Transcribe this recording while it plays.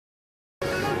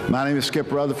My name is Skip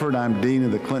Rutherford. I'm Dean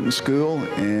of the Clinton School,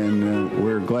 and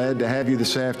we're glad to have you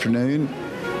this afternoon.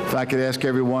 If I could ask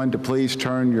everyone to please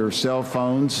turn your cell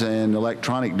phones and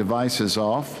electronic devices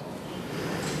off.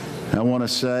 I want to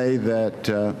say that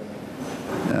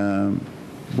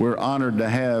we're honored to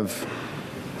have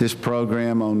this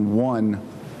program on One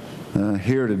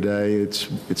here today. It's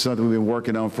something we've been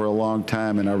working on for a long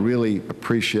time, and I really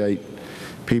appreciate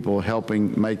people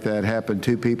helping make that happen.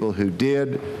 Two people who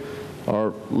did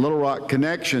are Little Rock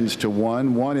connections to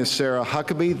One. One is Sarah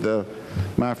Huckabee,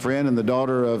 my friend and the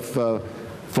daughter of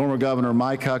former Governor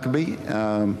Mike Huckabee,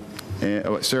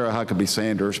 Sarah Huckabee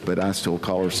Sanders, but I still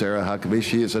call her Sarah Huckabee.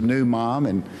 She is a new mom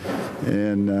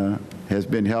and has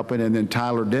been helping. And then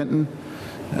Tyler Denton,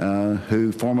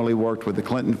 who formerly worked with the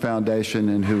Clinton Foundation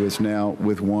and who is now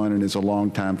with One and is a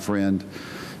longtime friend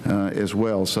as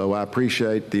well. So I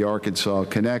appreciate the Arkansas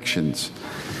connections.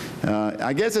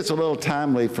 I guess it's a little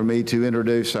timely for me to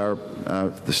introduce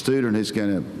the student who's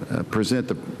going to present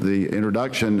the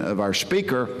introduction of our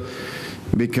speaker,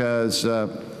 because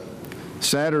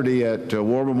Saturday at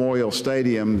War Memorial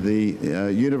Stadium,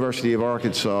 the University of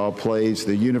Arkansas plays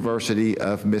the University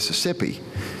of Mississippi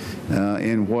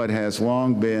in what has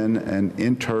long been an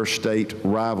interstate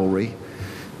rivalry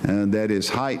that is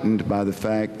heightened by the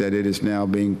fact that it is now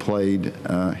being played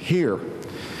here.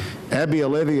 Abby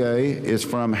Olivier is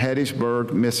from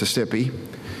Hattiesburg, Mississippi.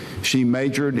 She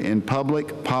majored in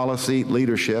public policy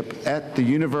leadership at the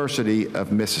University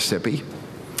of Mississippi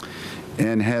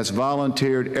and has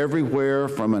volunteered everywhere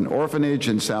from an orphanage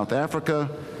in South Africa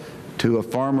to a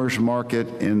farmer's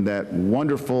market in that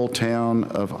wonderful town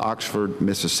of Oxford,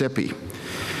 Mississippi.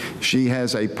 She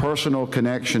has a personal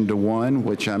connection to One,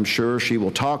 which I'm sure she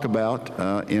will talk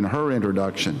about in her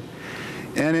introduction.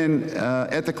 And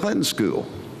at the Clinton School,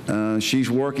 she's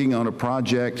working on a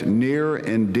project near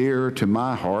and dear to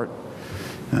my heart,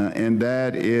 and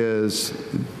that is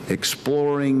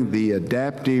exploring the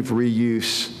adaptive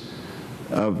reuse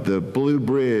of the Blue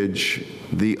Bridge,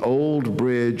 the old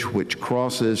bridge which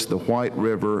crosses the White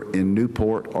River in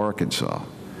Newport, Arkansas.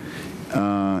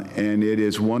 And it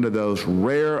is one of those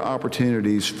rare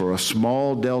opportunities for a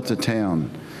small Delta town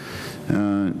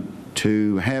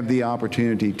to have the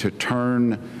opportunity to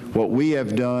turn what we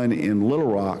have done in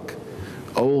Little Rock,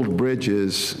 old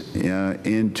bridges,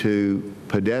 into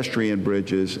pedestrian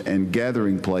bridges and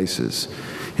gathering places.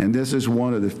 And this is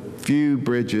one of the few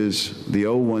bridges, the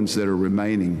old ones, that are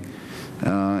remaining.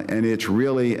 And it's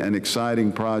really an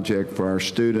exciting project for our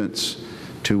students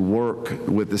to work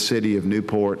with the city of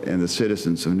Newport and the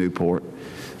citizens of Newport.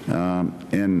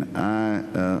 And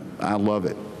I love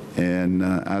it. And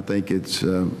I think it's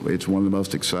one of the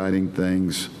most exciting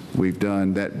things we've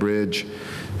done. That bridge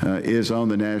is on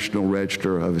the National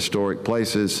Register of Historic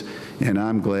Places, and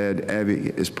I'm glad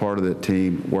Abby is part of the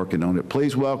team working on it.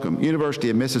 Please welcome University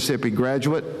of Mississippi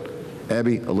graduate,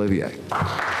 Abby Olivier.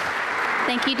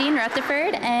 Thank you, Dean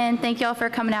Rutherford, and thank you all for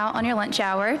coming out on your lunch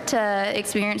hour to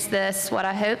experience this, what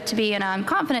I hope to be, and I'm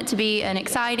confident to be, an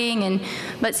exciting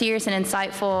but serious and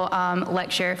insightful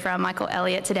lecture from Michael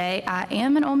Elliott today. I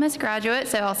am an Ole Miss graduate,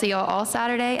 so I'll see you all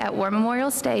Saturday at War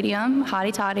Memorial Stadium.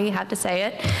 Hotty toddy, have to say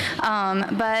it.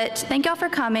 But thank y'all for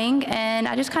coming, and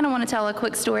I just kind of want to tell a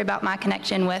quick story about my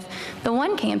connection with the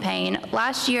One campaign.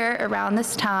 Last year, around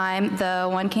this time, the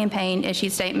One campaign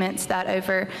issued statements that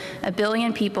over 1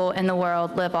 billion people in the world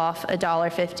live off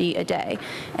 $1.50 a day.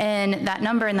 And that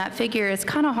number and that figure is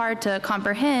kind of hard to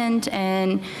comprehend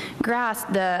and grasp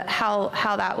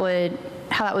how that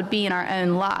would be in our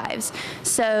own lives.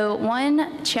 So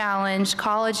One challenged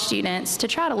college students to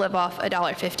try to live off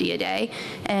 $1.50 a day.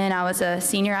 And I was a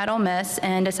senior at Ole Miss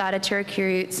and decided to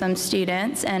recruit some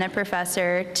students and a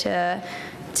professor to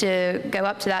go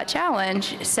up to that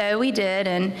challenge. So we did,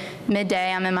 and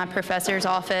midday I'm in my professor's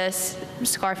office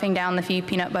scarfing down the few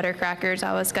peanut butter crackers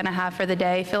I was gonna have for the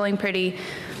day, feeling pretty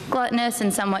gluttonous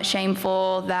and somewhat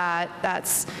shameful that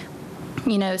that's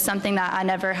something that I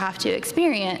never have to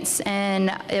experience.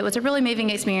 And it was a really moving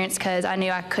experience because I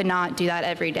knew I could not do that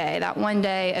every day. That one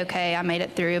day, okay, I made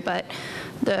it through, but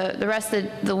the rest of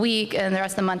the week and the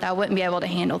rest of the month, I wouldn't be able to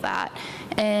handle that.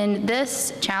 And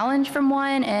this challenge from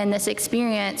One and this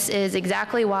experience is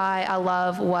exactly why I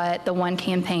love what the One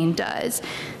campaign does.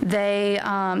 The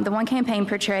One campaign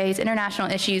portrays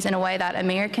international issues in a way that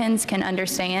Americans can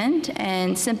understand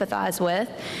and sympathize with.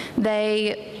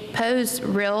 They pose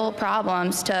real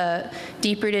problems to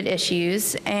deep-rooted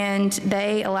issues, and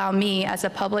they allow me as a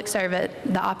public servant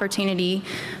the opportunity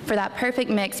for that perfect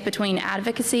mix between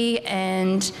advocacy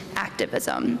and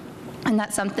activism. And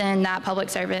that's something that public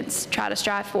servants try to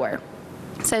strive for.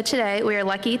 So today, we are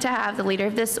lucky to have the leader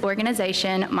of this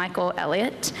organization, Michael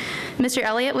Elliott. Mr.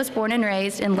 Elliott was born and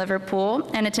raised in Liverpool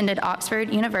and attended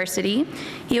Oxford University.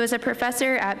 He was a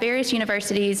professor at various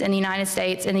universities in the United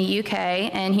States and the UK,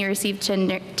 and he received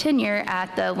tenure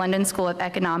at the London School of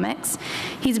Economics.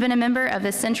 He's been a member of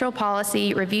the Central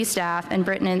Policy Review staff in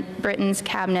Britain's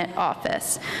Cabinet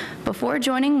Office. Before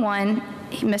joining ONE,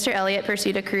 Mr. Elliott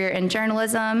pursued a career in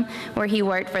journalism, where he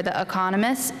worked for The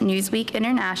Economist, Newsweek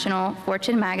International,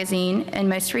 Fortune magazine, and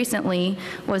most recently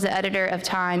was the editor of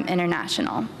Time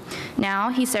International. Now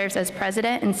he serves as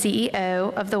president and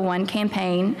CEO of the ONE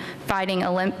campaign, fighting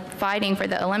for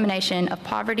the elimination of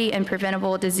poverty and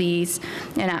preventable disease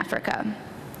in Africa.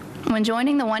 When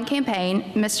joining the ONE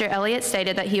campaign, Mr. Elliott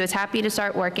stated that he was happy to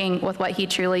start working with what he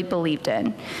truly believed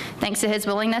in. Thanks to his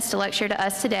willingness to lecture to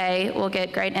us today, we'll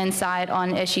get great insight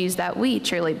on issues that we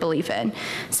truly believe in.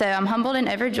 So I'm humbled and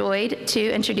overjoyed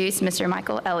to introduce Mr.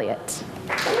 Michael Elliott.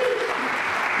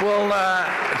 Well,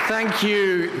 thank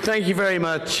you very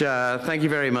much,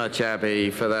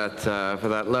 Abby, for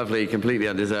that lovely, completely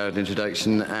undeserved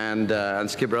introduction, and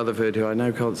Skip Rutherford, who I now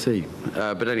can't see,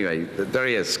 but anyway, there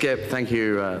he is. Skip, thank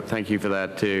you for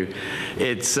that too.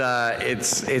 It's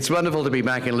wonderful to be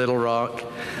back in Little Rock.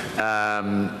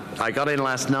 I got in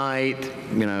last night,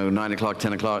 9 o'clock,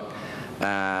 10 o'clock.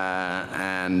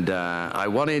 And I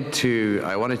wanted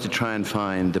to try and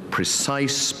find the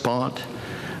precise spot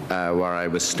where I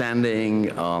was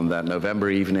standing on that November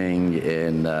evening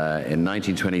in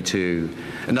 1992,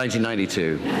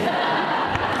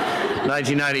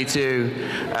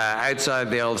 outside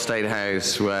the old State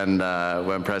House when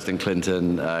President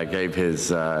Clinton gave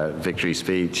his victory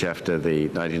speech after the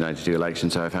 1992 election.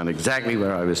 So I found exactly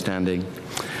where I was standing.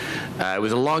 It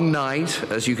was a long night,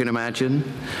 as you can imagine.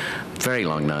 Very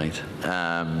long night.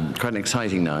 Quite an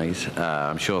exciting night.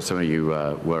 I'm sure some of you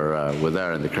were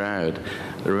there in the crowd.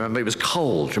 Remember, it was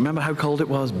cold. Remember how cold it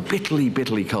was? Bitterly,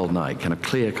 bitterly cold night, kind of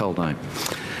clear, cold night.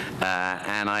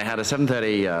 And I had a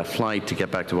 7:30 flight to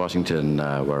get back to Washington,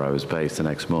 where I was based the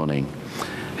next morning.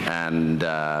 And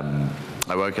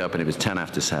I woke up and it was 10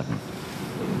 after 7.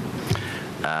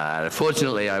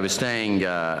 Fortunately, I was staying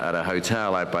at a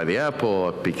hotel out by the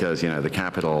airport because, the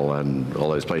Capitol and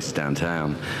all those places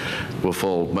downtown were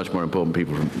full of much more important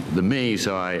people than me.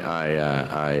 So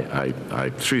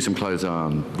I threw some clothes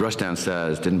on, rushed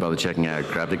downstairs, didn't bother checking out,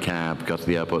 grabbed a cab, got to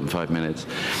the airport in 5 minutes,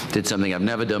 did something I've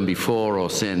never done before or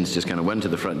since, just kind of went to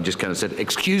the front and just kind of said,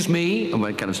 "Excuse me," and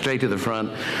went kind of straight to the front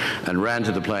and ran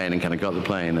to the plane and kind of got the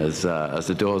plane as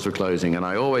the doors were closing. And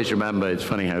I always remember, it's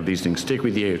funny how these things stick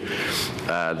with you,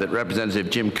 that Representative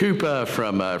Jim Cooper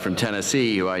from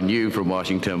Tennessee, who I knew from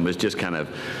Washington, was just kind of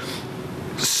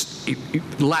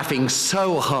laughing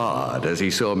so hard as he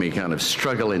saw me kind of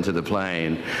struggle into the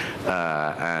plane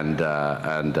and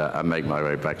make my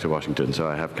way back to Washington. So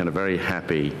I have kind of very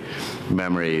happy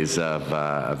memories of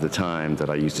the time that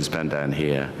I used to spend down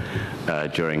here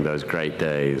during those great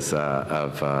days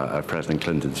of President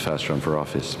Clinton's first run for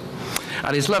office.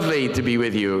 And it's lovely to be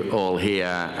with you all here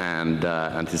and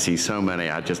to see so many.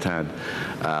 I just had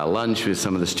lunch with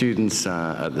some of the students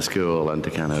at the school and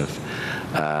to kind of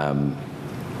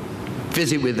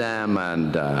visit with them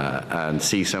and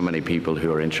see so many people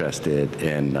who are interested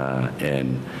in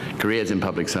careers in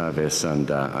public service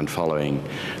and following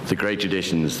the great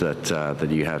traditions that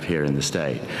you have here in the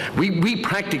state. We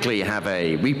practically have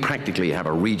a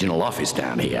regional office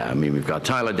down here. I mean, we've got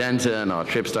Tyler Denton, our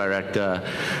trips director,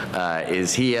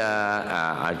 is here.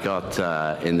 I've got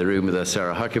in the room with us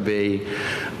Sarah Huckabee,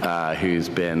 who's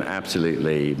been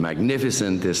absolutely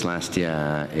magnificent this last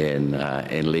year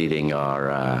in leading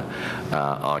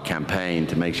our campaign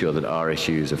to make sure that our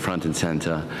issues are front and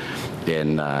center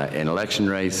in election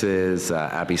races.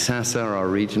 Abby Sasser, our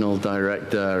regional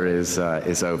director, is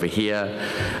over here.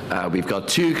 We've got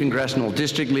 2 congressional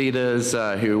district leaders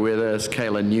who are with us,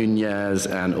 Kayla Nunez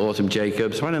and Autumn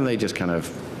Jacobs. Why don't they just kind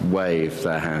of wave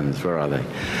their hands? Where are they?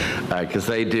 Because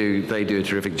they do a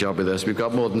terrific job with us. We've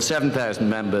got more than 7,000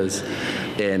 members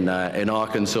in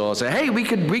Arkansas. So hey, we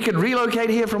could relocate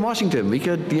here from Washington. We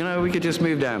could just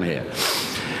move down here.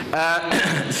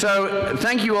 So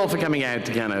thank you all for coming out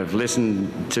to kind of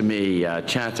listen to me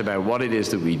chat about what it is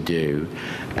that we do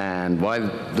and why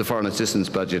the foreign assistance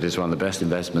budget is one of the best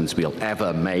investments we'll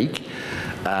ever make,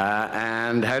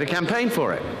 and how to campaign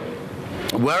for it.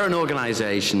 We're an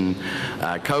organization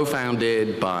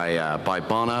co-founded by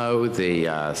Bono,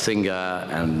 the singer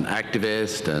and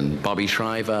activist, and Bobby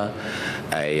Shriver,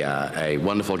 a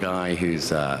wonderful guy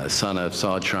who's a son of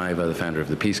Sarge Shriver, the founder of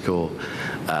the Peace Corps,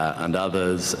 and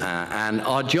others. And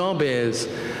our job is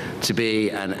to be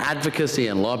an advocacy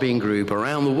and lobbying group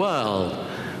around the world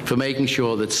for making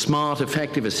sure that smart,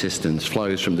 effective assistance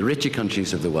flows from the richer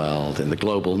countries of the world in the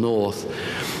global north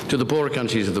to the poorer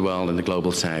countries of the world in the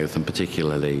global south, and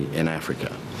particularly in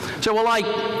Africa. So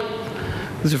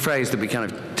this is a phrase that we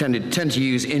kind of tend to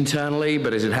use internally,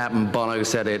 but as it happened, Bono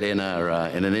said it in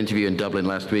an interview in Dublin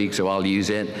last week, so I'll use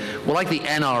it. We're like the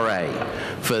NRA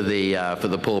for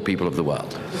the poor people of the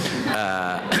world.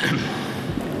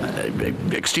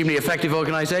 Extremely effective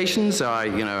organizations. So I,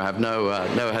 have no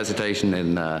hesitation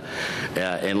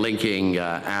in linking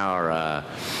our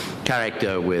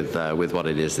character with what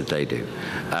it is that they do.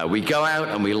 We go out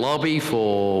and we lobby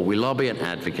and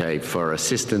advocate for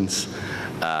assistance.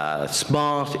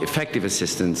 Smart, effective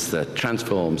assistance that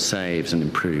transforms, saves, and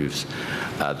improves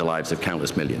the lives of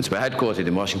countless millions. We're headquartered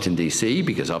in Washington, D.C.,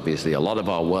 because obviously a lot of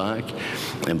our work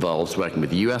involves working with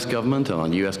the U.S. government and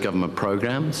on U.S. government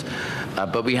programs.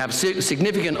 But we have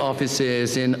significant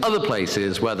offices in other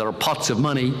places where there are pots of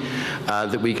money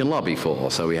that we can lobby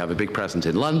for. So we have a big presence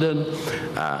in London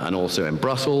and also in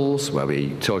Brussels, where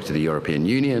we talk to the European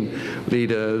Union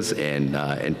leaders, in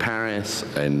Paris,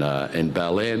 in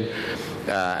Berlin.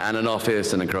 And an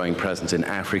office and a growing presence in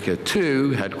Africa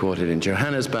too, headquartered in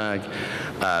Johannesburg,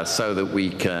 so that we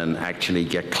can actually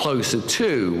get closer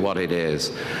to what it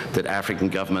is that African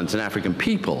governments and African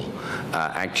people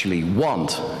actually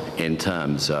want in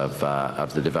terms of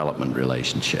the development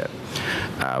relationship.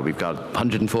 We've got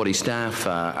 140 staff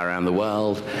around the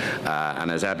world,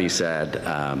 and as Abby said,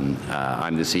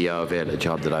 I'm the CEO of it, a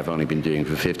job that I've only been doing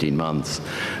for 15 months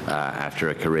after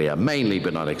a career, mainly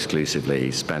but not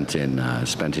exclusively, spent in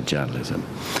journalism.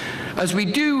 As we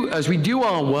do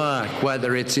our work,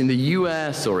 whether it's in the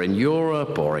US or in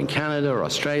Europe or in Canada or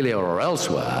Australia or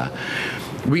elsewhere,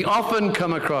 we often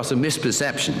come across a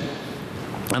misperception,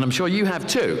 and I'm sure you have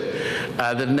too,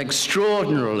 that an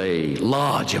extraordinarily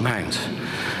large amount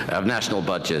of national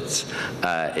budgets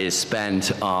is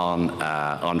spent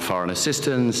on foreign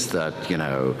assistance, that,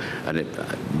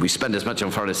 we spend as much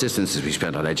on foreign assistance as we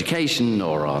spend on education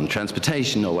or on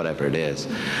transportation or whatever it is.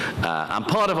 And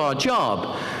part of our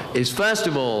job is, first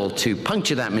of all, to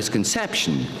puncture that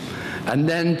misconception and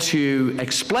then to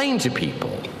explain to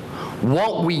people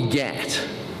what we get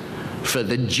for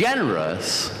the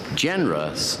generous,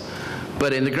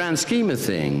 but in the grand scheme of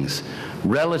things,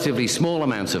 relatively small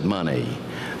amounts of money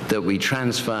that we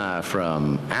transfer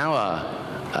from our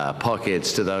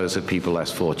pockets to those of people less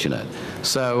fortunate.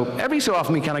 So every so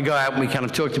often we kind of go out and we kind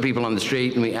of talk to people on the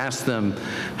street and we ask them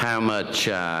how much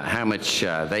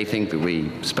they think that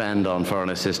we spend on foreign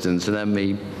assistance, and then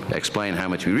we explain how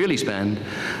much we really spend,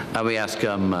 and we ask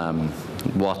them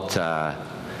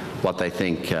what they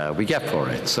think we get for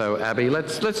it. So Abby,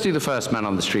 let's do the first man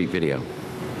on the street video.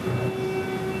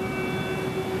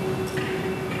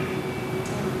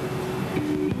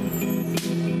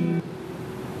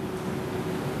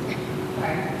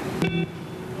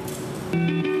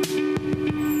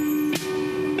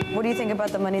 What do you think about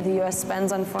the money the U.S.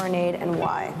 spends on foreign aid, and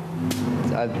why?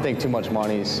 I think too much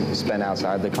money is spent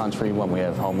outside the country when we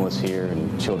have homeless here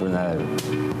and children that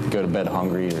go to bed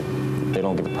hungry, or they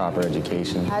don't get the proper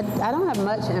education. I don't have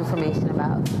much information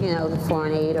about, the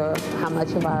foreign aid or how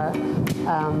much of our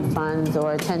funds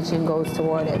or attention goes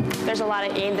toward it. There's a lot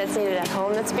of aid that's needed at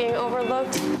home that's being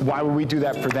overlooked. Why would we do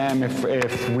that for them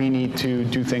if we need to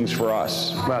do things for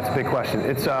us? Well, that's a big question.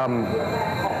 It's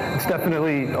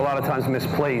definitely a lot of times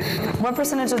misplaced. What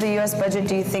percentage of the U.S. budget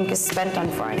do you think is spent on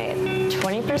foreign aid?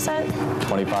 20%?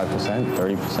 25%,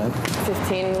 30%?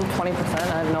 15, 20%,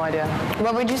 I have no idea.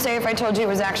 What would you say if I told you it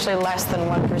was actually less than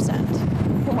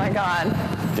 1%? Oh my God.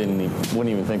 Wouldn't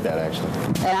even think that, actually.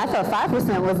 And I thought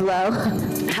 5% was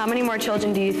low. How many more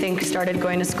children do you think started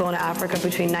going to school in Africa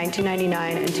between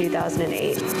 1999 and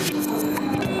 2008?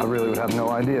 I really would have no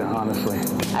idea, honestly.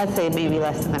 I'd say maybe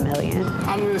less than 1 million.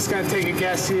 I'm just going to take a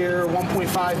guess here,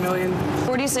 1.5 million.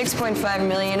 46.5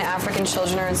 million African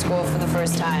children are in school for the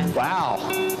first time. Wow,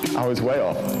 I was way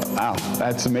off. Wow,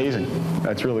 that's amazing.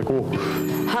 That's really cool.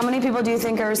 How many people do you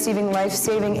think are receiving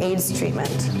life-saving AIDS treatment?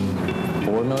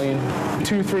 4 million?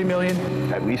 2-3 million.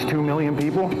 At least 2 million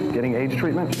people getting AIDS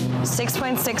treatment.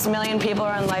 6.6 million people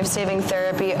are on life-saving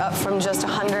therapy, up from just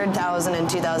 100,000 in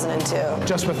 2002.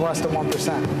 Just with less than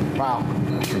 1%. Wow.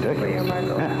 That's ridiculous. Yeah,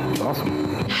 that's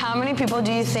awesome. How many people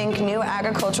do you think new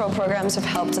agricultural programs have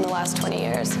helped in the last 20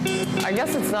 years? I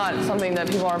guess it's not something that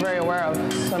people are very aware of,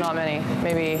 so not many.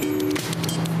 Maybe,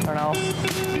 I don't know,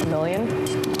 1 million?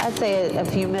 I'd say a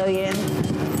few million.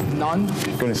 None?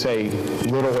 I'm going to say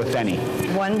little, if any.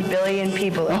 1 billion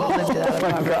people have lived without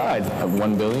Oh my God.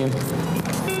 1 billion?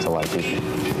 That's a lot of people.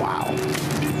 Wow.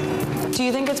 Do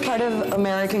you think it's part of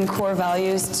American core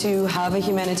values to have a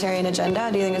humanitarian agenda?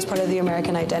 Do you think it's part of the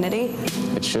American identity?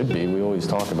 It should be. We always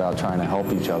talk about trying to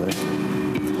help each other.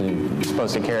 You're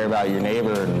supposed to care about your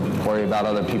neighbor and worry about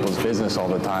other people's business all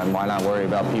the time. Why not worry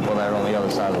about people that are on the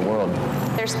other side of the world?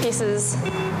 There's pieces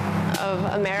of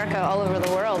America all over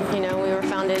the world. You know, we were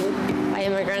founded by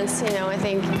immigrants. You know, I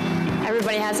think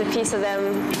everybody has a piece of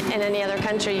them in any other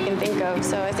country you can think of.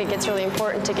 So I think it's really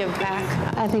important to give back.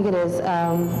 I think it is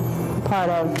part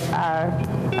of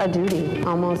our duty,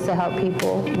 almost, to help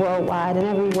people worldwide in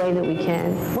every way that we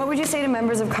can. What would you say to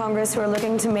members of Congress who are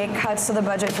looking to make cuts to the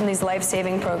budget from these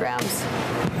life-saving programs?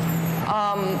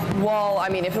 Well, I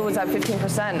mean, if it was at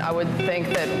 15%, I would think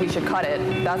that we should cut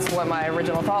it. That's what my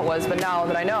original thought was. But now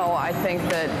that I know, I think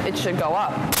that it should go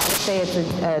up. I would say it's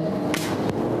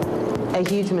a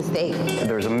huge mistake.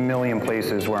 There's a million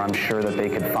places where I'm sure that they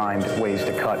could find ways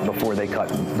to cut before they cut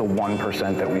the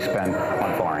 1% that we spend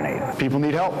on foreign aid. People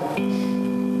need help.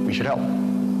 We should help.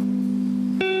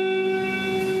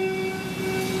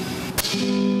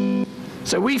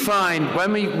 So we find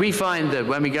that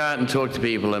when we go out and talk to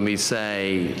people and we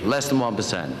say less than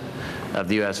 1% of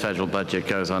the U.S. federal budget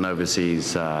goes on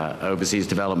overseas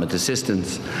development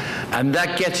assistance, and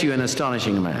that gets you an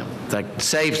astonishing amount. That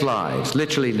saves lives,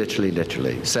 literally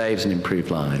saves and improves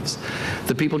lives.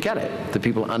 The people get it. The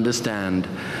people understand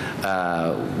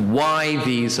why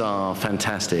these are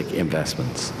fantastic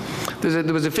investments.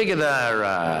 There was a figure there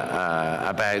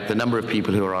about the number of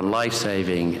people who are on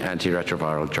life-saving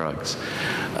antiretroviral drugs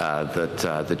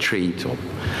that treat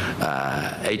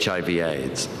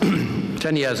HIV/AIDS.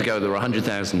 10 years ago, there were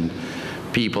 100,000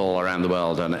 people around the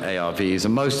world on ARVs,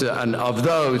 and of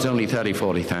those, only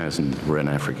 40,000 were in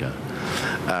Africa.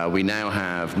 We now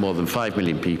have more than 5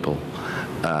 million people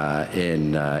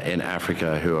in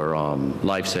Africa who are on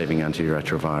life-saving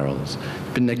antiretrovirals.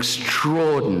 It's been an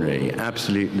extraordinary,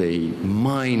 absolutely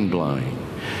mind-blowing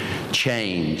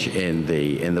change in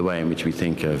the way in which we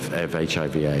think of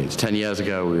HIV/AIDS. 10 years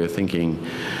ago, we were thinking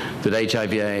that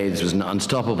HIV/AIDS was an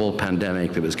unstoppable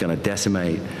pandemic that was going to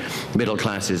decimate middle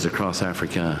classes across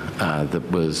Africa. There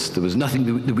was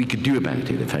nothing that we could do about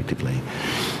it effectively.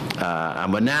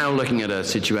 And we're now looking at a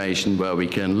situation where we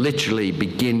can literally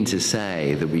begin to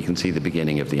say that we can see the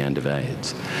beginning of the end of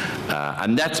AIDS.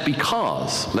 And that's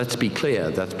because, let's be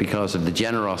clear, that's because of the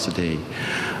generosity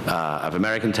of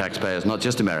American taxpayers, not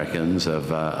just Americans,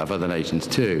 of other nations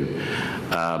too,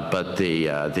 but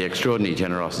the extraordinary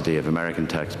generosity of American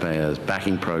taxpayers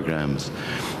backing programs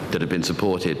that have been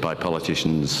supported by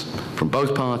politicians from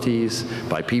both parties,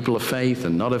 by people of faith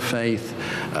and not of faith,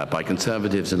 by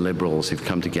conservatives and liberals who've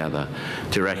come together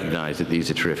to recognize that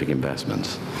these are terrific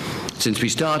investments. Since we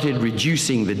started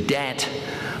reducing the debt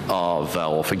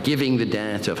or forgiving the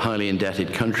debt of highly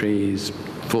indebted countries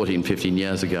 14, 15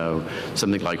 years ago,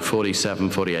 something like 47,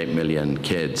 48 million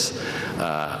kids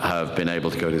have been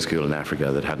able to go to school in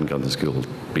Africa that hadn't gone to school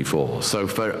before. So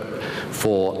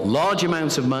for large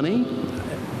amounts of money,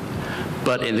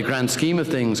 but in the grand scheme of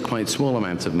things, quite small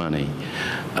amounts of money,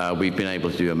 we've been able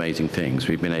to do amazing things.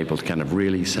 We've been able to kind of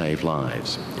really save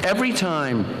lives. Every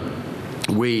time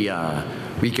we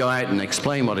go out and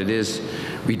explain what it is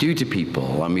we do to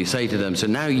people, and we say to them, so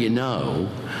now you know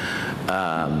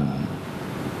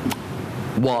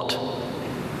what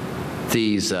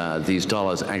these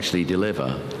dollars actually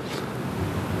deliver.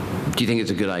 Do you think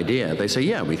it's a good idea? They say,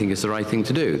 yeah, we think it's the right thing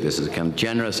to do. This is a kind of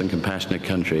generous and compassionate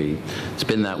country. It's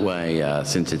been that way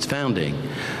since its founding.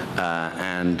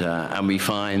 And we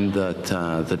find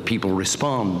that people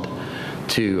respond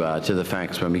to the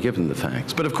facts when we give them the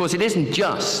facts. But of course, it isn't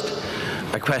just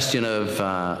a question of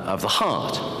the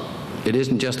heart. It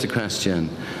isn't just a question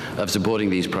of supporting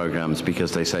these programs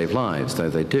because they save lives, though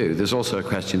they do. There's also a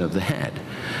question of the head.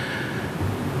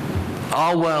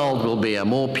 Our world will be a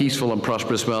more peaceful and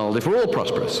prosperous world if we're all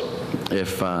prosperous,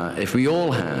 if we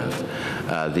all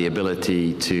have the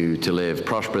ability to live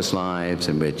prosperous lives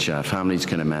in which families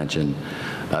can imagine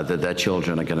that their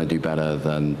children are going to do better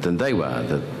than they were,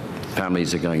 that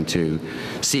families are going to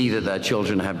see that their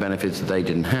children have benefits that they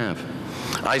didn't have.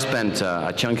 I spent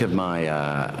a chunk of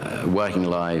my working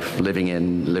life living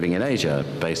in Asia,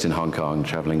 based in Hong Kong,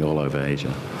 traveling all over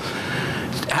Asia.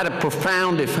 Had a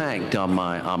profound effect on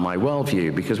my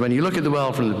worldview, because when you look at the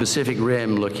world from the Pacific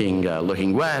Rim looking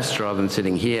west rather than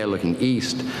sitting here looking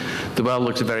east, the world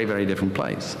looks a very, very different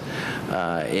place.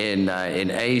 In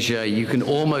Asia, you can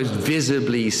almost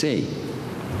visibly see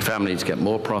families get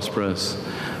more prosperous,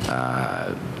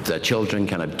 their children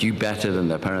kind of do better than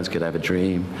their parents could ever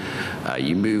dream.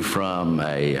 You move from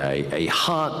a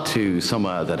hut to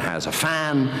somewhere that has a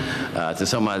fan, to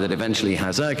somewhere that eventually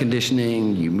has air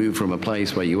conditioning. You move from a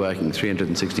place where you're working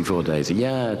 364 days a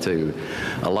year to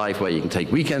a life where you can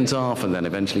take weekends off, and then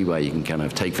eventually where you can kind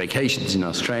of take vacations in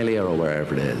Australia or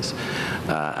wherever it is.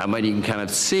 And when you can kind of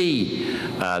see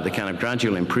the kind of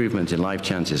gradual improvement in life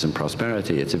chances and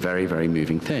prosperity, it's a very, very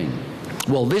moving thing.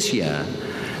 Well, this year,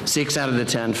 6 out of the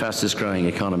 10 fastest growing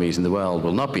economies in the world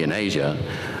will not be in Asia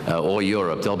or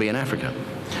Europe, they'll be in Africa.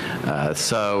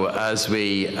 So as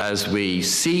we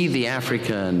see the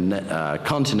African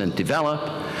continent develop,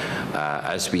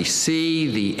 as we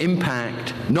see the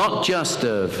impact not just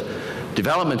of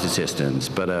development assistance,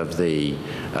 but of the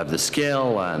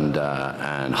skill and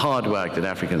hard work that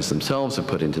Africans themselves have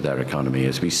put into their economy,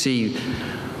 as we see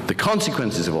the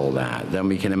consequences of all that, then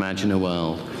we can imagine a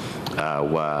world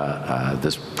where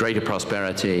there's greater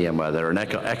prosperity and where there are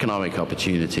economic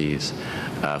opportunities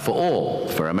for all,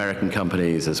 for American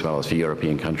companies as well as for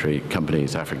European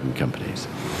companies, African companies.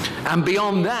 And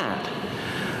beyond that,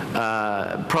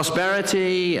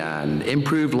 prosperity and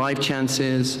improved life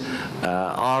chances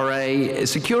are a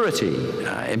security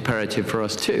imperative for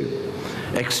us too.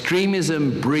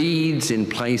 Extremism breeds in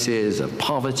places of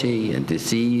poverty and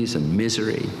disease and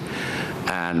misery.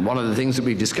 And one of the things that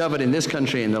we've discovered in this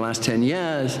country in the last 10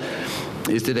 years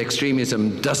is that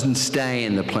extremism doesn't stay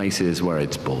in the places where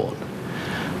it's born.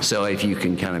 So if you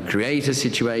can kind of create a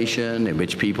situation in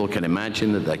which people can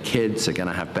imagine that their kids are going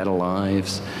to have better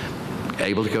lives,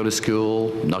 able to go to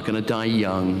school, not going to die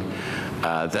young,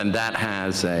 then that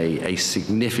has a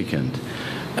significant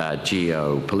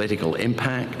geopolitical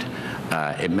impact.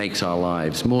 It makes our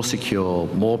lives more secure,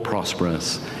 more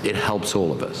prosperous. It helps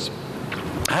all of us.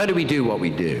 How do we do what we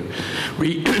do?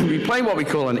 We play what we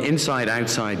call an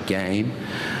inside-outside game.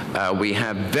 We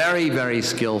have very, very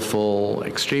skillful,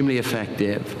 extremely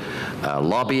effective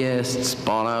lobbyists,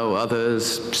 Bono,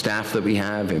 others, staff that we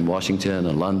have in Washington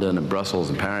and London and Brussels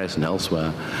and Paris and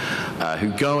elsewhere,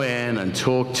 who go in and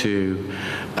talk to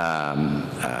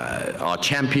our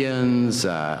champions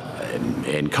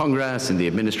in Congress, in the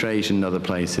administration, and other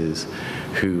places,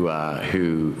 who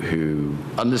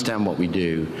understand what we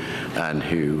do and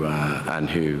who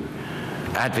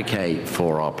advocate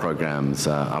for our programs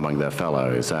among their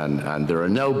fellows. And there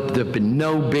have been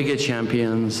no bigger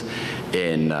champions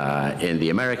in the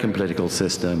American political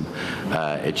system,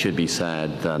 it should be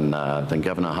said, than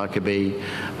Governor Huckabee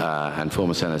and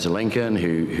former Senator Lincoln,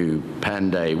 who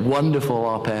penned a wonderful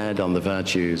op-ed on the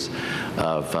virtues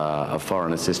of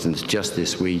foreign assistance just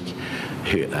this week.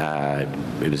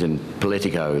 It was in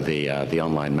Politico, the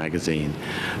online magazine.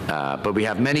 But we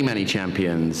have many, many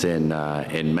champions in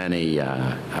many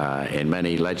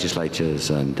legislatures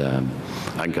and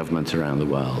governments around the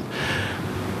world.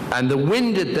 And the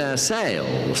wind at their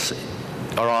sails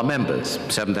are our members,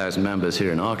 7,000 members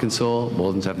here in Arkansas,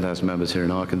 more than 7,000 members here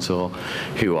in Arkansas,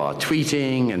 who are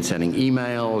tweeting and sending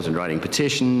emails and writing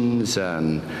petitions.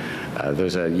 And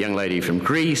there's a young lady from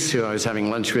Greece who I was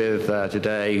having lunch with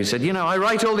today who said, you know, I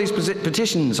write all these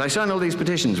petitions, I sign all these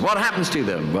petitions, what happens to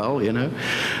them? Well, you know,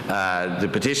 the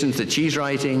petitions that she's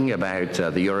writing about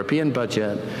the European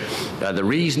budget, the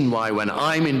reason why when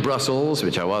I'm in Brussels,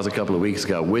 which I was a couple of weeks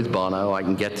ago with Bono, I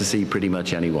can get to see pretty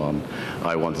much anyone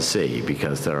I want to see,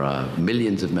 because there are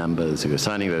millions of members who are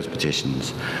signing those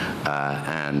petitions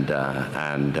and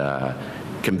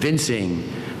convincing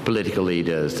political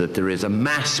leaders that there is a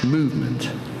mass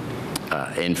movement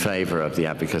in favor of the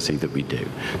advocacy that we do.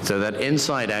 So that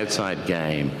inside-outside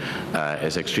game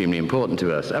is extremely important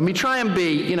to us. And we try and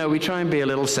be, you know, we try and be a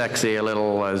little sexy, a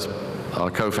little, as our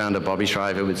co-founder Bobby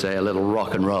Shriver would say, a little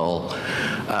rock and roll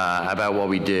about what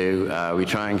we do. We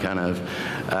try and kind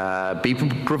of be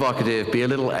provocative, be a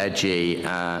little edgy,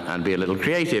 and be a little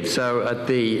creative. So at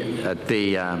the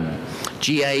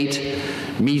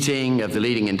G8 meeting of the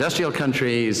leading industrial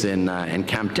countries in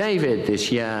Camp David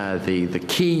this year, the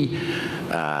key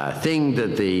thing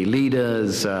that the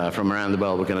leaders from around the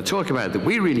world were going to talk about, that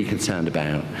we really concerned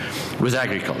about, was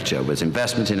agriculture, was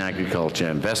investment in agriculture,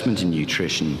 investment in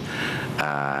nutrition,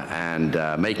 and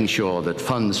making sure that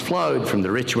funds flowed from the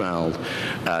rich world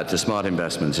to smart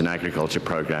investments in agriculture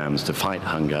programs to fight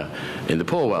hunger in the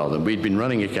poor world. And we'd been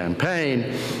running a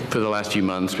campaign for the last few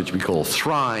months, which we call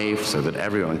Thrive, so that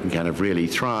everyone can kind of really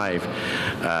thrive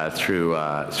through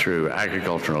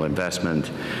agricultural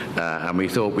investment. And we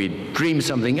thought we'd dream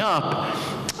something up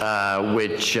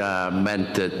which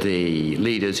meant that the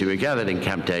leaders who were gathered in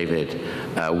Camp David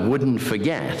wouldn't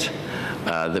forget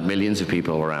that millions of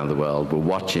people around the world were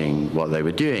watching what they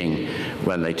were doing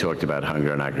when they talked about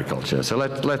hunger and agriculture. So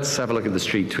let's have a look at the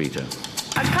street tweeter.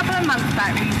 A couple of months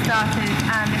back, we started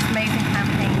this amazing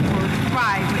campaign called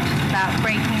Thrive, which is about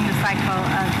breaking the cycle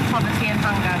of poverty and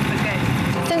hunger for good.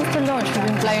 Since the launch, we've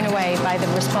been blown away by the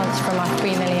response from our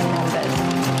 3 million members.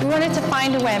 We wanted to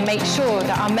find a way and make sure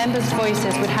that our members'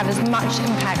 voices would have as much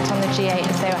impact on the G8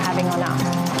 as they were having on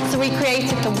us. So we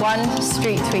created the One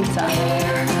Street Tweeter.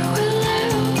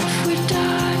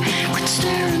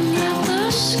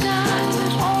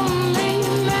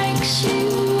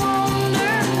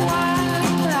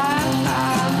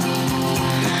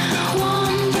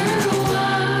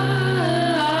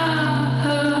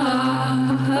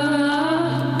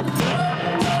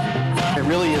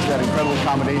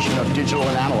 Combination of digital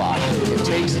and analog. It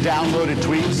takes downloaded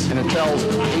tweets and it tells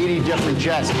 80 different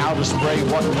jets how to spray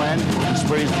what when, and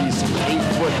sprays these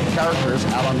 8-foot characters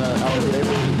out on the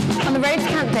table. On the road to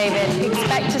Camp David,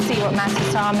 expect to see what matters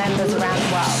to our members around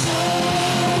the world.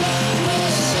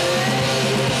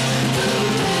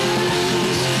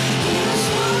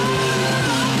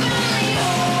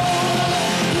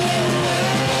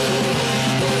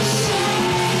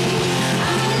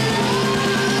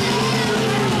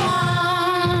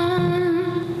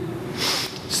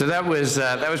 So that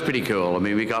was pretty cool. I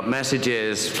mean, we got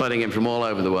messages flooding in from all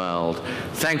over the world.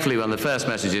 Thankfully, one of the first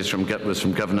messages was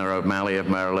from Governor O'Malley of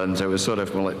Maryland. So it was sort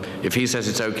of, well, if he says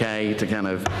it's okay to kind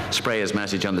of spray his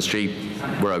message on the street,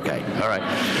 we're okay. All right.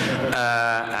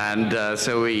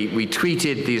 So we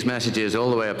tweeted these messages all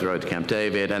the way up the road to Camp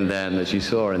David. And then, as you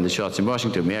saw in the shots in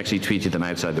Washington, we actually tweeted them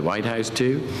outside the White House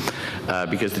too,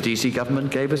 because the DC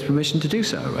government gave us permission to do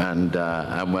so. And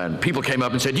when people came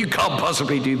up and said, "You can't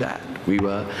possibly do that," we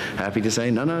were happy to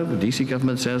say, no, the DC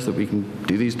government says that we can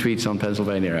do these tweets on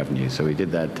Pennsylvania Avenue, so we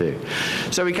did that too.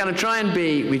 So we kind of try and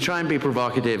be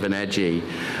provocative and edgy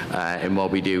in what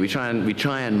we do. We try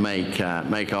and make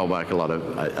our work a lot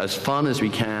of as fun as we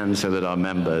can, so that our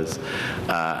members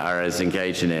are as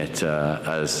engaged in it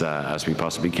as we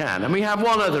possibly can. And we have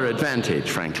one other advantage,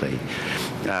 frankly,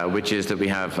 which is that we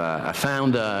have a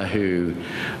founder who,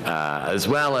 as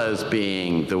well as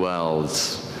being the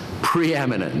world's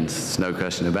preeminent, there's no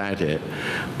question about it,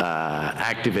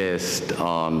 activist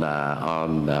on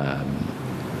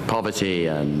poverty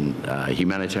and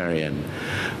humanitarian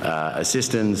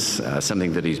assistance,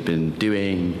 something that he's been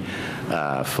doing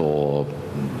for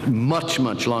much,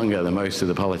 much longer than most of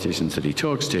the politicians that he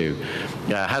talks to,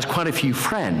 has quite a few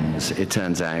friends, it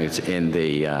turns out, in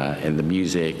the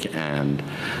music and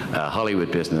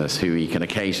Hollywood business, who he can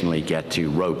occasionally get to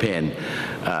rope in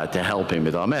to help him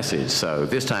with our message. So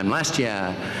this time last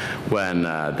year, when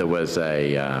there was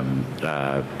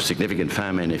a significant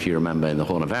famine, if you remember, in the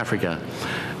Horn of Africa,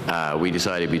 we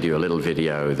decided we'd do a little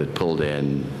video that pulled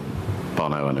in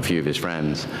Bono and a few of his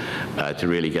friends to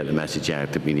really get the message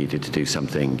out that we needed to do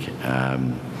something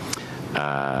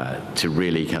to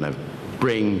really kind of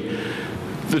bring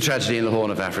the tragedy in the Horn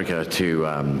of Africa to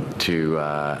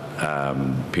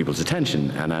people's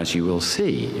attention. And as you will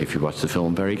see, if you watch the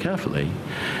film very carefully,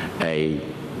 a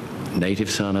native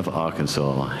son of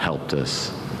Arkansas helped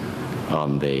us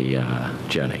on the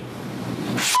journey.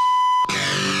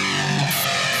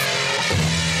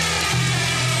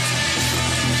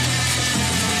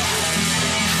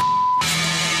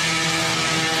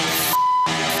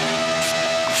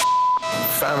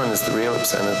 Famine is the real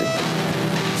obscenity.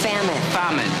 Famine.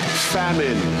 Famine.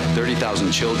 Famine.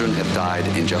 30,000 children have died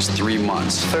in just 3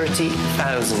 months.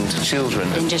 30,000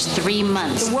 children. In just 3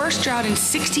 months. The worst drought in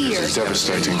 60 years. It's a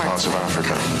devastating parts of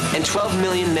Africa. And 12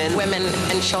 million men, women,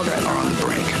 and children are on the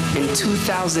brink. In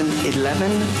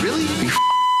 2011? Really? Are you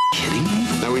kidding me?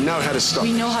 Now we know how to stop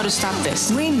We know how to stop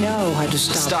this. We know how to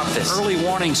stop this. Early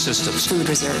warning systems. Food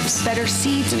reserves. Better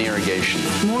seeds. And irrigation.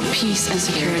 More peace and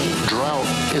security. Drought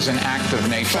is an act of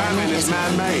nature. Famine is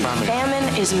man-made.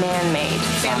 Famine is man-made.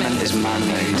 Famine is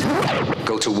man-made.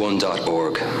 Go to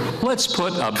one.org. Let's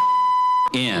put a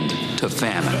end to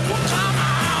famine.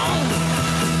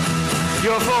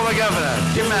 Your former governor,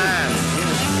 give him a hand.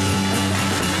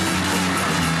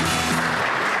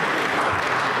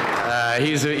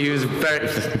 He was very,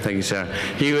 thank you, Sarah.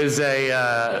 He was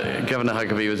Governor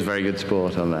Huckabee was a very good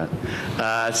sport on that.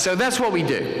 So that's what we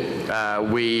do.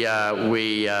 We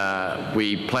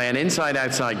play an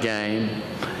inside-outside game.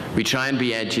 We try and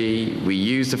be edgy. We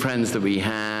use the friends that we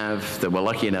have, that we're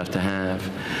lucky enough to have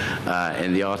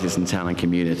in the artist and talent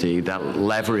community. That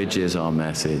leverages our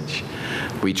message.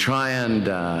 We try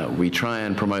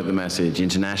and promote the message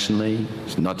internationally,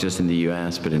 not just in the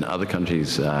US, but in other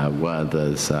countries where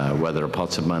there are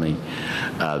pots of money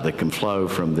that can flow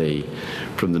from the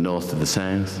north to the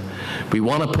south. We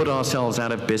want to put ourselves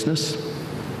out of business.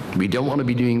 We don't want to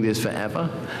be doing this forever.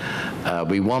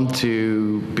 We want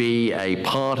to be a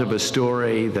part of a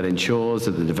story that ensures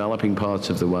that the developing parts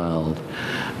of the world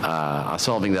are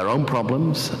solving their own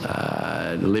problems,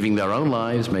 living their own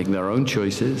lives, making their own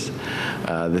choices.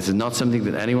 This is not something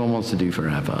that anyone wants to do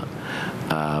forever.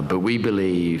 But we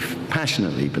believe,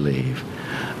 passionately believe,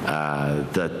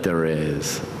 that there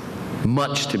is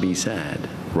much to be said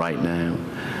right now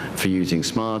for using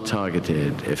smart,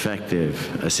 targeted,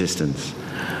 effective assistance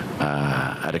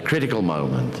at a critical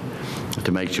moment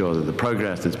to make sure that the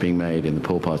progress that's being made in the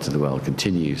poor parts of the world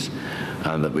continues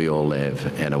and that we all live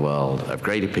in a world of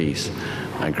greater peace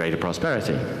and greater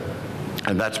prosperity.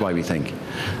 And that's why we think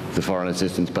the foreign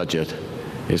assistance budget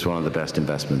is one of the best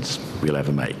investments we'll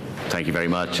ever make. Thank you very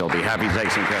much. I'll be happy to take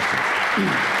some questions.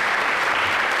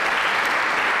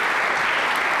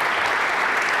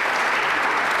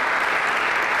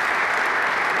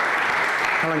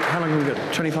 How long have we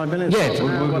got? 25 minutes? Yeah,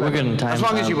 we're good on time. As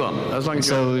long as you want. As long as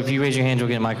you want. So if you raise your hand, we'll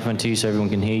get a microphone to you so everyone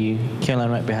can hear you. Caroline,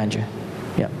 right behind you.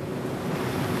 Yeah.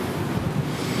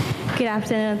 Good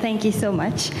afternoon. Thank you so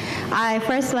much. I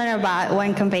first learned about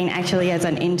one campaign actually as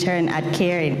an intern at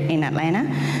CARE in Atlanta,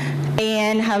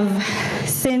 and have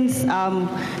since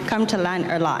come to learn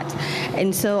a lot.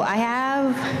 And so I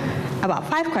have about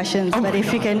 5 questions, but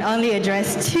if you can only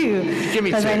address 2,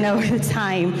 because I know the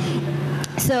time.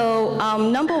 So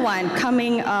number one,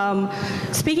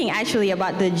 speaking actually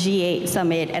about the G8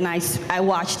 summit, and I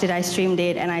watched it, I streamed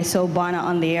it, and I saw Bono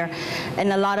on there,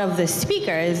 and a lot of the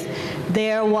speakers,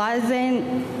 there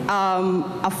wasn't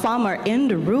a farmer in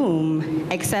the room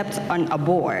except on a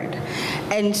board.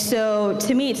 And so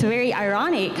to me, it's very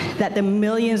ironic that the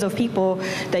millions of people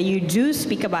that you do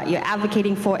speak about, you're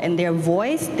advocating for, and their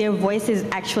voice is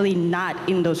actually not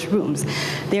in those rooms.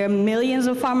 There are millions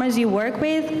of farmers you work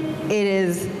with. It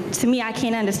is, to me, I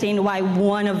can't understand why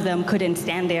one of them couldn't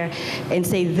stand there and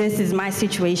say, this is my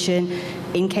situation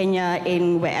in Kenya,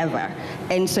 in wherever.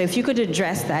 And so if you could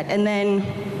address that. And then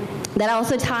that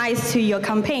also ties to your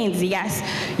campaigns. Yes,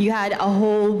 you had a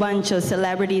whole bunch of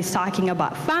celebrities talking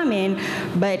about famine,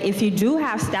 but if you do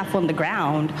have staff on the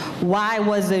ground, why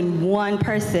wasn't one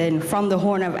person from the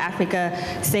Horn of Africa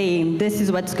saying this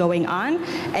is what's going on?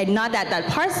 And not that that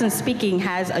person speaking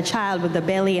has a child with the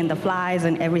belly and the flies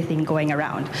and everything going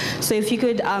around. So if you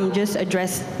could just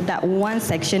address that one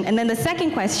section. And then the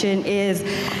second question is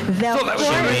the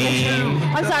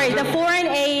foreign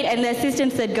aid and the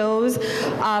assistance that goes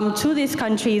to these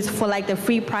countries for like the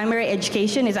free primary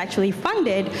education is actually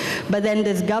funded, but then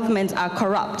these governments are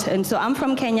corrupt. And so I'm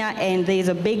from Kenya, and there's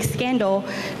a big scandal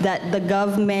that the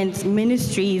government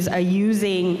ministries are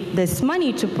using this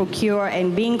money to procure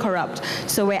and being corrupt.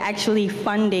 So we're actually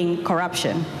funding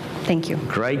corruption. Thank you.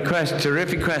 Great question.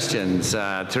 Terrific questions.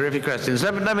 Terrific questions.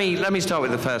 Let me start with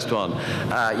the first one.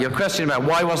 Your question about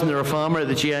why wasn't there a farmer at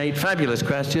the G8? Fabulous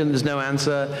question. There's no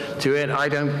answer to it. I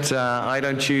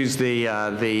don't choose the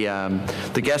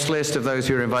guest list of those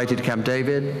who are invited to Camp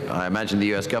David. I imagine the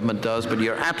U.S. government does, but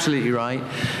you're absolutely right.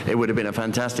 It would have been a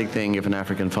fantastic thing if an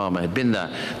African farmer had been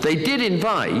there. They did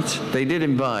invite.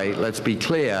 Let's be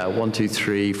clear. 1, 2,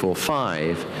 3, 4,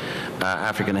 5.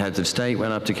 African heads of state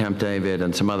went up to Camp David,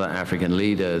 and some other African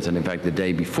leaders. And in fact, the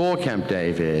day before Camp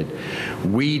David,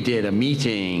 we did a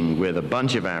meeting with a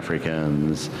bunch of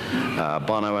Africans.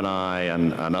 Bono and I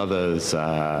and others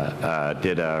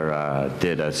did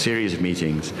a series of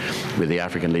meetings with the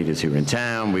African leaders who were in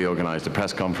town. We organized a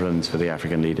press conference for the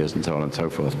African leaders and so on and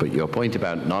so forth. But your point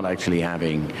about not actually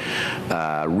having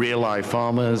real live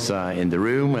farmers in the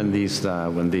room when these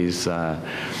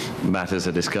matters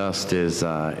are discussed is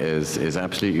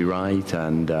absolutely right,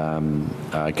 and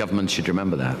governments should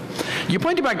remember that. Your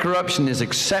point about corruption is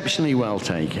exceptionally well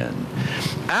taken.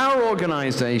 Our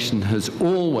organization has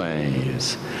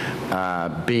always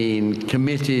been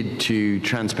committed to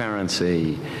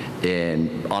transparency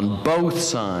on both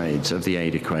sides of the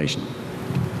aid equation.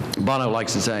 Bono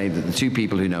likes to say that the 2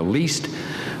 people who know least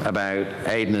about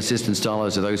aid and assistance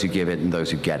dollars are those who give it and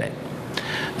those who get it.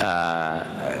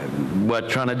 We're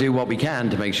trying to do what we can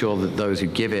to make sure that those who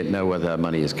give it know where their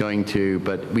money is going to,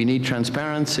 but we need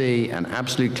transparency and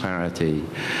absolute clarity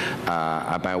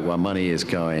about where money is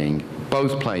going,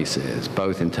 both places,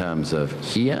 both in terms of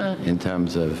here, in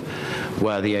terms of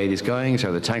where the aid is going,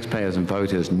 so the taxpayers and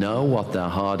voters know what their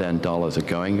hard-earned dollars are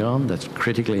going on. That's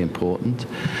critically important.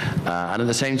 And at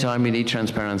the same time, we need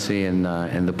transparency in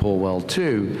the poor world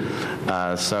too,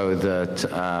 so that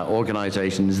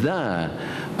organizations there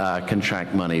can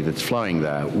track money that's flowing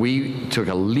there. We took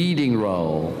a leading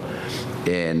role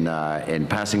in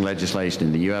passing legislation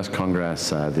in the US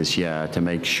Congress this year to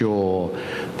make sure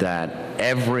that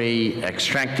every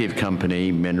extractive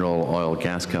company, mineral, oil,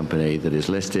 gas company that is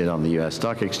listed on the US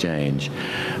Stock Exchange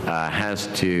has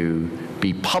to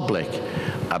be public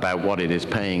about what it is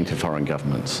paying to foreign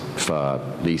governments for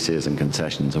leases and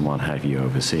concessions and what have you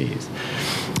overseas.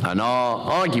 And our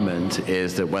argument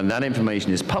is that when that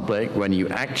information is public, when you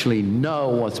actually know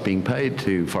what's being paid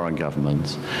to foreign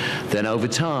governments, then over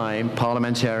time,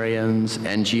 parliamentarians,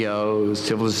 NGOs,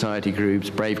 civil society groups,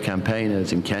 brave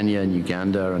campaigners in Kenya and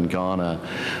Uganda and Ghana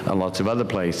and lots of other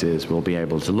places will be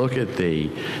able to look at the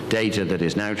data that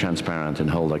is now transparent and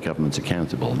hold their governments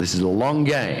accountable. This is a long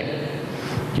game.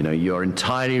 You know, you're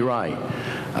entirely right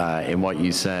in what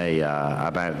you say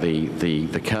about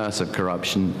the curse of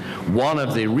corruption. One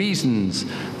of the reasons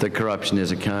that corruption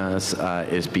is a curse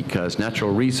is because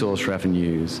natural resource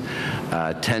revenues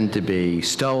tend to be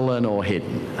stolen or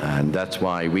hidden. And that's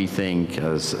why we think,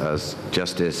 as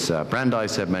Justice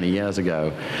Brandeis said many years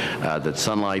ago, that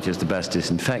sunlight is the best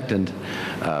disinfectant.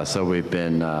 So we've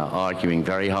been arguing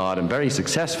very hard and very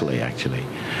successfully, actually,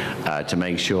 to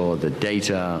make sure that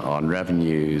data on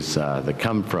revenues that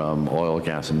come from oil,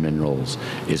 gas, and minerals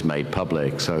is made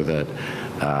public, so that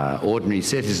ordinary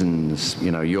citizens, you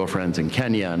know, your friends in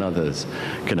Kenya and others,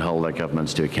 can hold their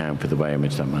governments to account for the way in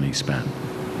which that money is spent.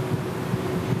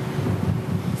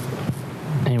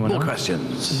 Anyone More else?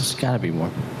 questions? There's got to be more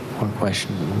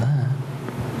questions than that.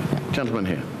 Gentleman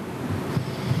here.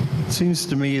 It seems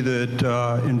to me that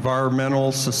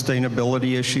environmental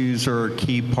sustainability issues are a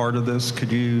key part of this.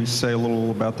 Could you say a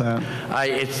little about that?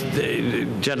 The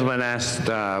gentleman asked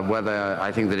whether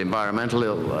I think that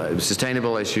environmental,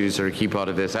 sustainable issues are a key part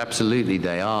of this. Absolutely,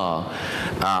 they are.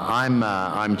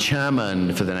 I'm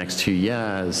chairman for the next 2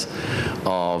 years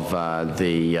of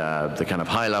the kind of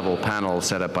high-level panel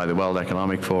set up by the World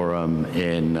Economic Forum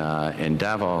in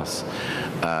Davos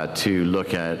to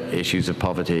look at issues of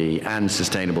poverty and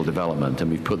sustainable development, and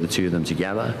we've put the two of them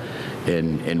together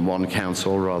in one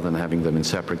council rather than having them in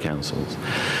separate councils.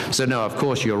 So no, of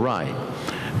course you're right.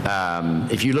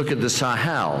 If you look at the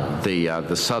Sahel,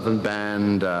 the southern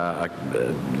band,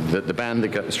 the band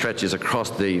that stretches across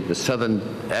the southern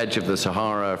edge of the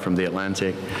Sahara from the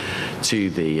Atlantic to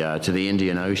the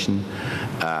Indian Ocean,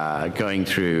 going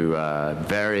through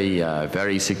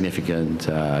very significant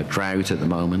drought at the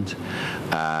moment,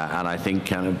 and I think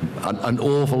kind of an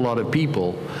awful lot of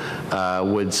people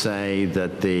would say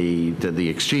that the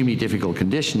extremely difficult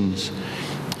conditions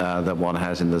that one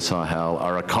has in the Sahel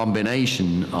are a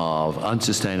combination of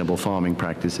unsustainable farming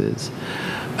practices,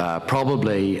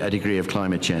 probably a degree of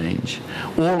climate change,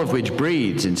 all of which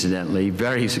breeds, incidentally,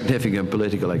 very significant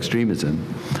political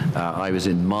extremism. I was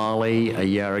in Mali a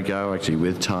year ago, actually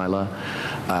with Tyler,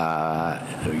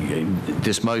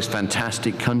 this most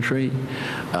fantastic country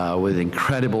with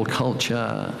incredible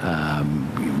culture,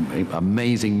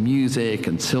 amazing music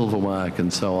and silverwork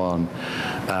and so on.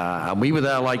 And we were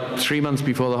there like 3 months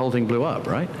before the whole thing blew up,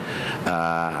 right?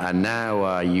 And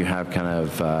now you have kind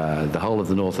of the whole of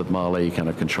the north of Mali kind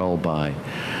of controlled by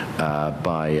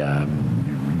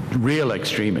real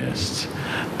extremists.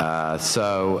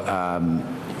 So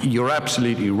you're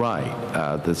absolutely right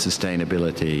that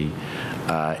sustainability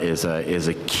is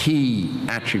a key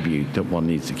attribute that one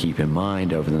needs to keep in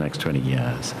mind over the next 20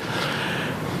 years.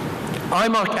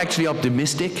 I'm actually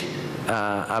optimistic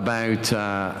about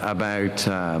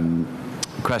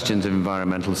questions of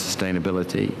environmental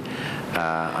sustainability.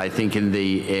 I think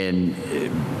in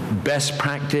best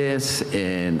practice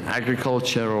in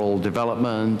agricultural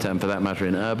development, and for that matter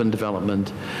in urban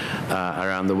development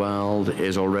around the world,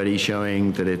 is already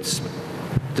showing that it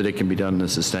can be done in a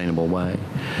sustainable way.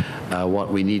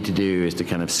 What we need to do is to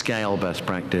kind of scale best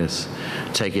practice,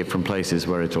 take it from places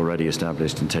where it's already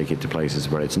established and take it to places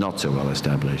where it's not so well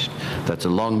established. That's a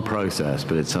long process,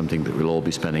 but it's something that we'll all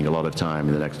be spending a lot of time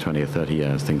in the next 20 or 30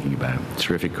 years thinking about.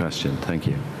 Terrific question. Thank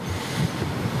you.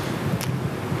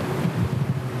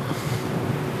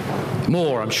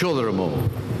 More. I'm sure there are more.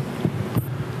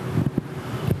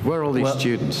 Where are all these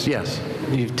students? Yes.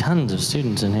 You have tons of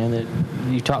students in here that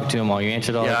you talked to them all. You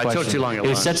answered all their questions. I talked too long at It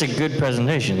was lunch. such a good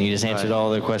presentation. You just answered all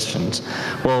their questions.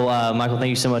 Well, Michael, thank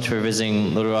you so much for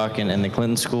visiting Little Rock and the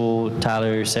Clinton School.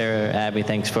 Tyler, Sarah, Abby,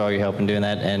 thanks for all your help in doing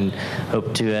that, and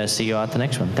hope to see you all at the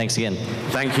next one. Thanks again.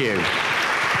 Thank you.